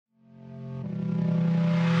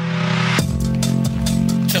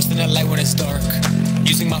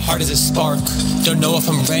my heart is a spark. Don't know if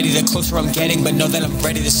I'm ready, the closer I'm getting, but know that I'm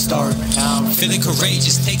ready to start. Feeling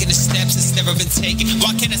courageous, taking the steps that's never been taken.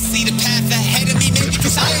 Why can't I see the path ahead of me? Maybe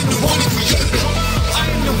because I am the one to create it. I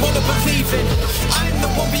am the one to believe in. I am the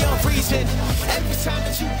one beyond reason. Every time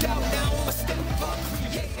that you doubt now, I'm a step up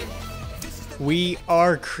creating. We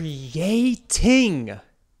are creating.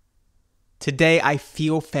 Today, I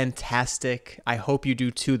feel fantastic. I hope you do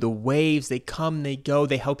too. The waves, they come, they go.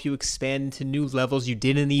 They help you expand into new levels you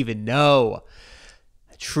didn't even know.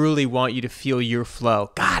 I truly want you to feel your flow.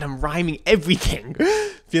 God, I'm rhyming everything.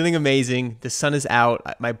 Feeling amazing. The sun is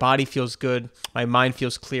out. My body feels good. My mind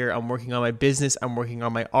feels clear. I'm working on my business. I'm working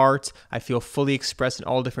on my art. I feel fully expressed in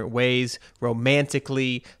all different ways,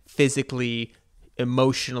 romantically, physically,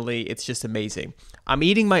 emotionally. It's just amazing. I'm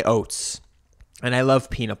eating my oats. And I love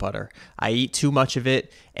peanut butter. I eat too much of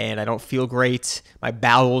it and I don't feel great. My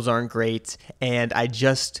bowels aren't great. And I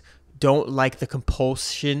just don't like the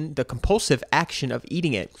compulsive action of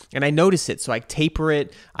eating it. And I notice it. So I taper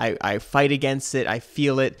it. I fight against it. I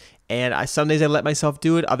feel it. And some days I let myself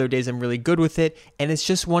do it. Other days I'm really good with it. And it's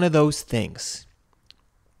just one of those things.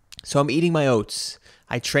 So I'm eating my oats.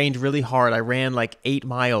 I trained really hard. I ran like 8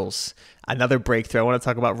 miles. Another breakthrough. I want to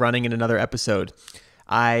talk about running in another episode.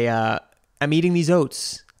 I'm eating these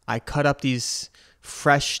oats. I cut up these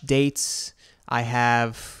fresh dates. I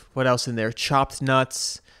have, what else in there? Chopped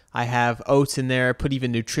nuts. I have oats in there. I put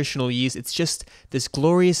even nutritional yeast. It's just this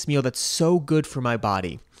glorious meal that's so good for my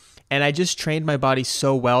body. And I just trained my body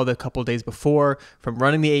so well the couple days before, from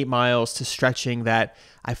running the 8 miles to stretching, that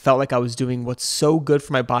I felt like I was doing what's so good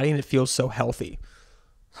for my body and it feels so healthy.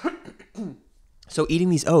 So eating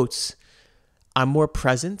these oats, I'm more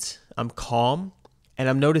present, I'm calm, and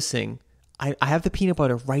I'm noticing I have the peanut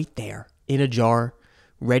butter right there in a jar,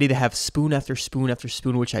 ready to have spoon after spoon after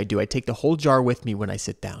spoon, which I do. I take the whole jar with me when I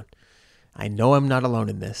sit down. I know I'm not alone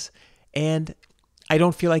in this. And I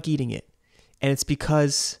don't feel like eating it. And it's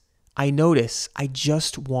because I notice I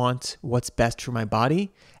just want what's best for my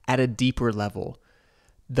body at a deeper level.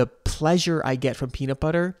 The pleasure I get from peanut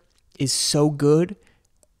butter is so good,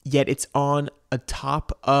 yet it's on a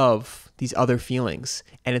top of these other feelings.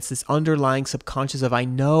 And it's this underlying subconscious of, I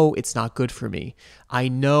know it's not good for me. I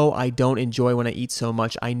know I don't enjoy when I eat so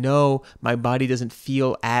much. I know my body doesn't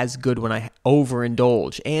feel as good when I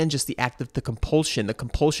overindulge. And just the act of the compulsion. The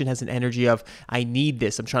compulsion has an energy of, I need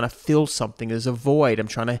this. I'm trying to fill something. There's a void. I'm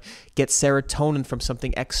trying to get serotonin from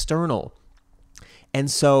something external. And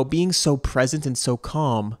so being so present and so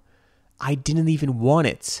calm, I didn't even want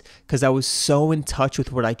it because I was so in touch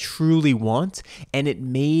with what I truly want, and it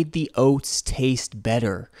made the oats taste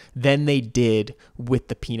better than they did with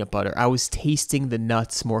the peanut butter. I was tasting the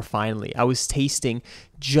nuts more finely. I was tasting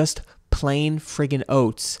just plain friggin'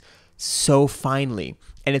 oats so finely.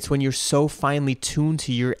 And it's when you're so finely tuned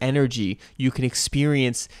to your energy, you can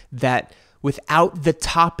experience that without the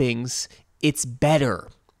toppings, it's better.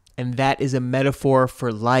 And that is a metaphor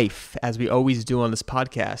for life, as we always do on this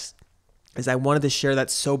podcast. Is I wanted to share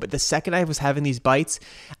that but the second I was having these bites,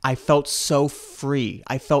 I felt so free.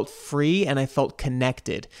 I felt free and I felt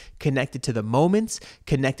connected to the moments,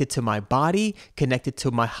 connected to my body, connected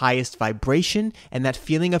to my highest vibration. And that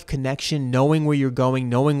feeling of connection, knowing where you're going,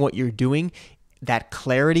 knowing what you're doing, that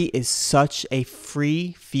clarity is such a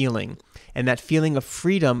free feeling. And that feeling of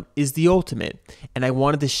freedom is the ultimate. And I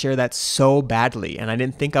wanted to share that so badly. And I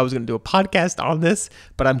didn't think I was going to do a podcast on this,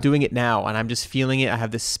 but I'm doing it now. And I'm just feeling it. I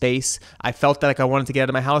have this space. I felt that like I wanted to get out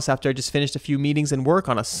of my house after I just finished a few meetings and work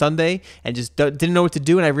on a Sunday and just didn't know what to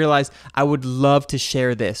do. And I realized I would love to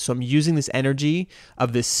share this. So I'm using this energy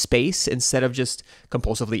of this space instead of just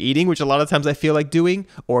compulsively eating, which a lot of times I feel like doing,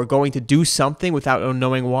 or going to do something without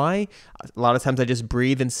knowing why. A lot of times I just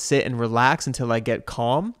breathe and sit and relax until I get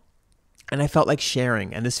calm. And I felt like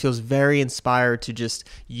sharing, and this feels very inspired to just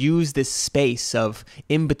use this space of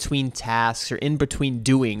in between tasks or in between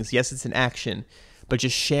doings. Yes, it's an action, but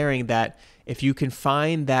just sharing that if you can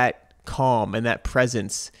find that calm and that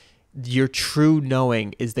presence, your true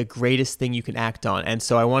knowing is the greatest thing you can act on. And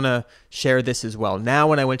so I want to share this as well. Now,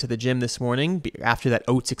 when I went to the gym this morning, after that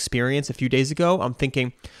oats experience a few days ago, I'm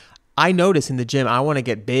thinking, I notice in the gym, I want to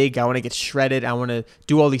get big, I want to get shredded, I want to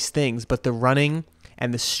do all these things, but the running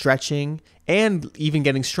and the stretching and even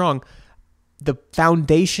getting strong, the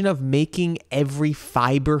foundation of making every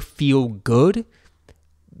fiber feel good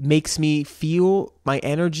makes me feel my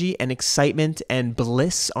energy and excitement and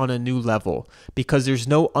bliss on a new level, because there's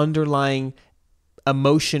no underlying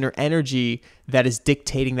emotion or energy that is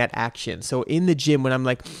dictating that action. So in the gym, when I'm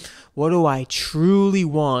like, what do I truly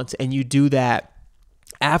want? And you do that,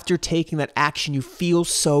 After taking that action, you feel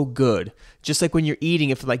so good. Just like when you're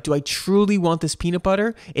eating, if like, do I truly want this peanut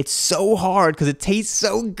butter? It's so hard because it tastes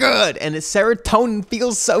so good and the serotonin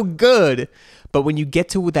feels so good. But when you get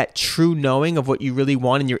to that true knowing of what you really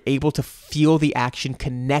want and you're able to feel the action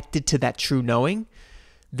connected to that true knowing,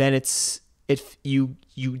 then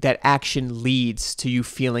that action leads to you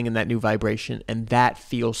feeling in that new vibration, and that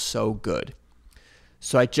feels so good.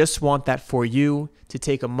 So I just want that for you, to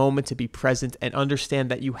take a moment to be present and understand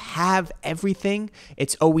that you have everything.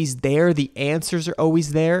 It's always there. The answers are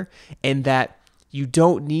always there, and that you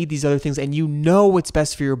don't need these other things, and you know what's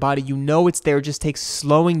best for your body. You know it's there. It just takes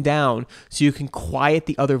slowing down so you can quiet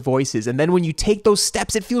the other voices. And then when you take those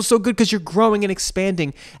steps, it feels so good because you're growing and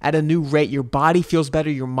expanding at a new rate. Your body feels better.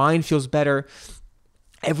 Your mind feels better.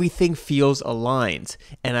 Everything feels aligned.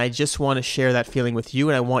 And I just want to share that feeling with you,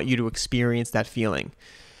 and I want you to experience that feeling.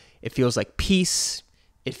 It feels like peace.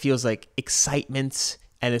 It feels like excitement.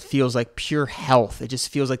 And it feels like pure health. It just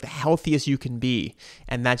feels like the healthiest you can be.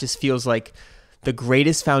 And that just feels like the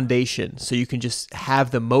greatest foundation, so you can just have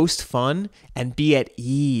the most fun and be at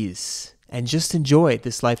ease and just enjoy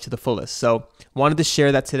this life to the fullest. So wanted to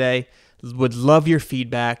share that today. Would love your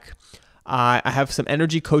feedback. I have some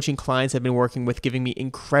energy coaching clients I've been working with giving me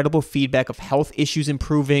incredible feedback of health issues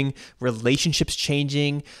improving, relationships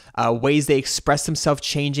changing, ways they express themselves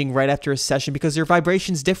changing right after a session because their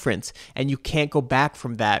vibration's different and you can't go back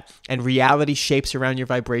from that. And reality shapes around your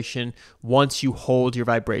vibration once you hold your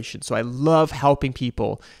vibration. So I love helping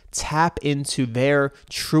people tap into their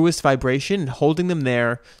truest vibration and holding them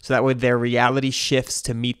there so that way their reality shifts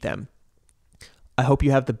to meet them. I hope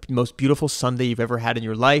you have the most beautiful Sunday you've ever had in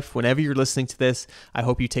your life. Whenever you're listening to this, I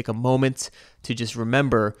hope you take a moment to just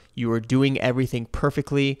remember you are doing everything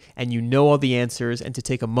perfectly and you know all the answers, and to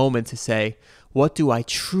take a moment to say, what do I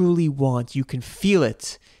truly want? You can feel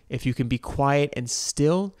it if you can be quiet and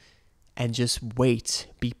still and just wait.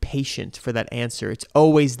 Be patient for that answer. It's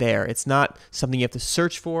always there. It's not something you have to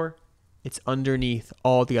search for. It's underneath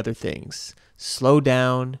all the other things. Slow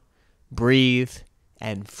down, breathe,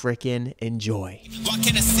 and frickin' enjoy. Why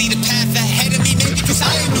can't I see the path ahead of me? Maybe because I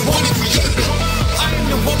am the one to create it. I am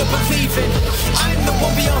the one to believe in. I am the one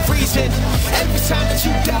beyond reason. Every time that you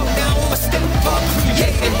doubt now, I'm a step up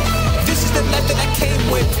creating. This is the life that I came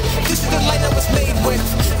with. This is the light I was made with.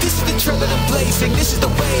 This is the trail that I'm blazing. This is the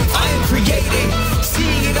wave I am creating.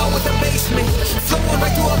 Seeing it all with amazement. Flowing right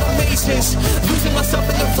through all the mazes. Losing myself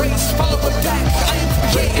in the race. Following back, I am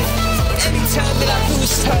creating. Anytime that I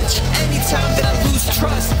lose touch, anytime that I lose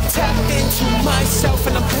trust, tap into myself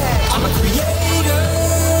and I'm back. I'm a creator.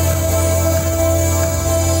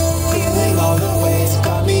 Feeling all the ways,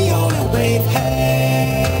 got me on a wave.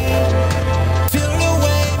 Hey, feel the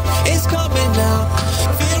wave, it's coming now.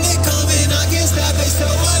 Feel it coming, I can't stop it, so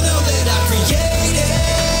I know that I created.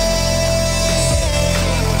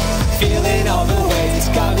 Feeling all the ways,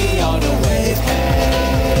 got me on a wave.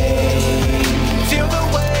 Hey, feel the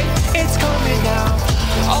wave. It's coming now.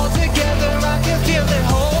 All together I can feel the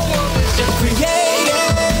whole world is just creating.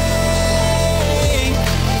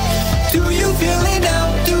 Do you feel it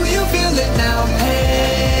now? Do you feel it now?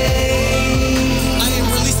 Hey, I am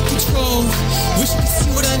releasing control. Wish you could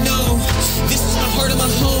see what I know. This is my heart and my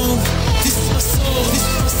home. This is my soul. This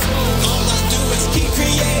is my soul. All I do is keep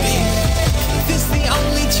creating. This is the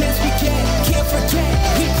only chance we get. Can't forget,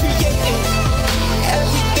 we created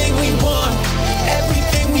everything we want.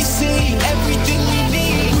 Everything we see, everything we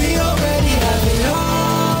need, we already have it all.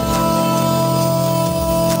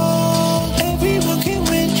 Everyone can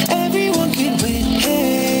win, everyone can win,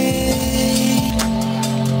 hey.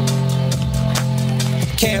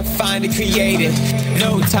 Can't find it, create it.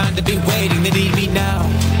 No time to be waiting, they need me now.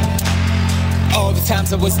 All the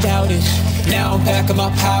times I was doubted, now I'm back on my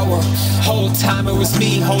power. Whole time it was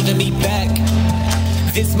me holding me back.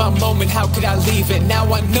 This my moment, how could I leave it?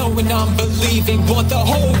 Now I know and I'm believing. Want the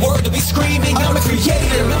whole world to be screaming. I'm a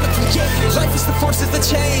creator, I'm a creator. Life is the forces that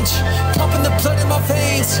change. Pumping the blood in my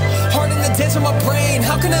veins. Heart in the dance of my brain.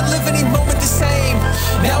 How can I live any moment the same?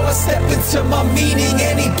 Now I step into my meaning.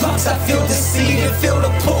 Any blocks I feel the seed and feel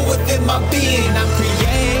the pull within my being. I'm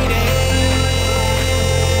creating.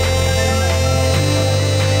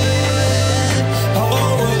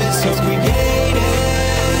 Oh, it's so creative.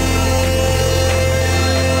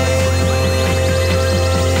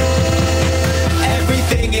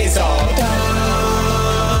 Everything is all done.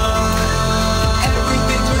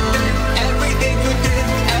 Everything within, everything within,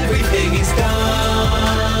 everything is done.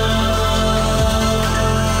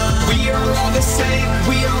 We are all the same,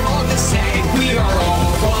 we are all the same, we are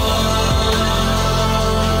all one.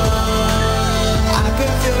 I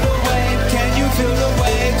can feel the wave, can you feel the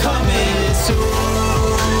wave coming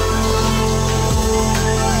soon?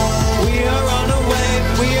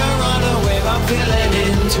 feeling.